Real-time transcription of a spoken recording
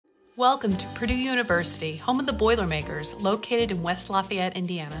Welcome to Purdue University, home of the Boilermakers, located in West Lafayette,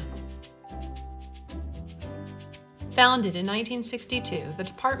 Indiana. Founded in 1962, the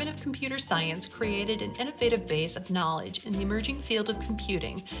Department of Computer Science created an innovative base of knowledge in the emerging field of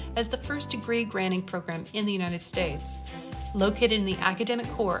computing as the first degree-granting program in the United States. Located in the academic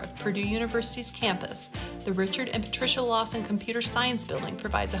core of Purdue University's campus, the Richard and Patricia Lawson Computer Science Building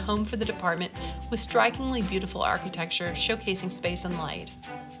provides a home for the department with strikingly beautiful architecture showcasing space and light.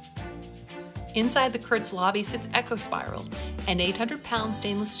 Inside the Kurtz lobby sits Echo Spiral, an 800-pound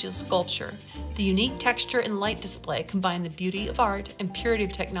stainless steel sculpture. The unique texture and light display combine the beauty of art and purity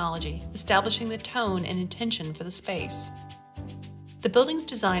of technology, establishing the tone and intention for the space. The building's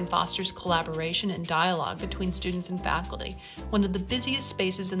design fosters collaboration and dialogue between students and faculty. One of the busiest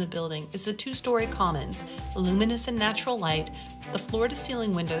spaces in the building is the two-story commons. Luminous and natural light, the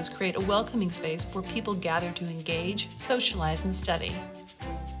floor-to-ceiling windows create a welcoming space where people gather to engage, socialize, and study.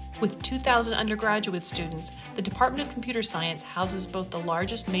 With 2,000 undergraduate students, the Department of Computer Science houses both the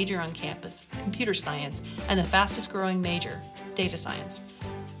largest major on campus, computer science, and the fastest-growing major, data science.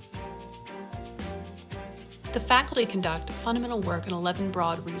 The faculty conduct fundamental work in 11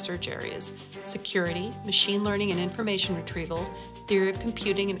 broad research areas: security, machine learning and information retrieval, theory of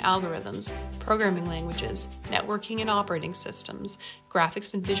computing and algorithms, programming languages, networking and operating systems,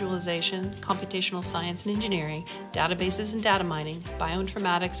 graphics and visualization, computational science and engineering, databases and data mining,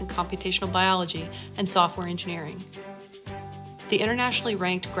 bioinformatics and computational biology, and software engineering. The internationally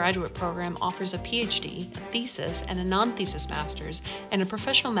ranked graduate program offers a PhD, a thesis, and a non-thesis master's, and a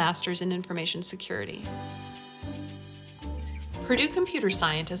professional master's in information security. Purdue computer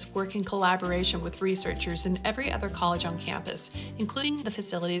scientists work in collaboration with researchers in every other college on campus, including the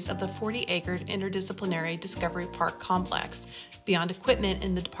facilities of the 40-acre interdisciplinary Discovery Park complex. Beyond equipment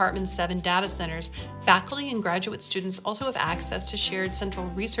in the department's 7 data centers, faculty and graduate students also have access to shared central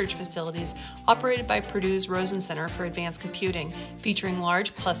research facilities operated by Purdue's Rosen Center for Advanced Computing, featuring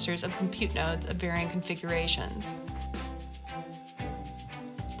large clusters of compute nodes of varying configurations.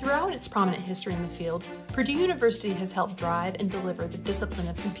 Throughout its prominent history in the field, Purdue University has helped drive and deliver the discipline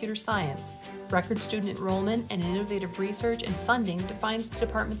of computer science. Record student enrollment and innovative research and funding defines the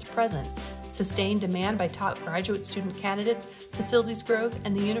department's present. Sustained demand by top graduate student candidates, facilities growth,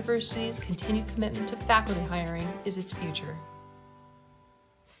 and the university's continued commitment to faculty hiring is its future.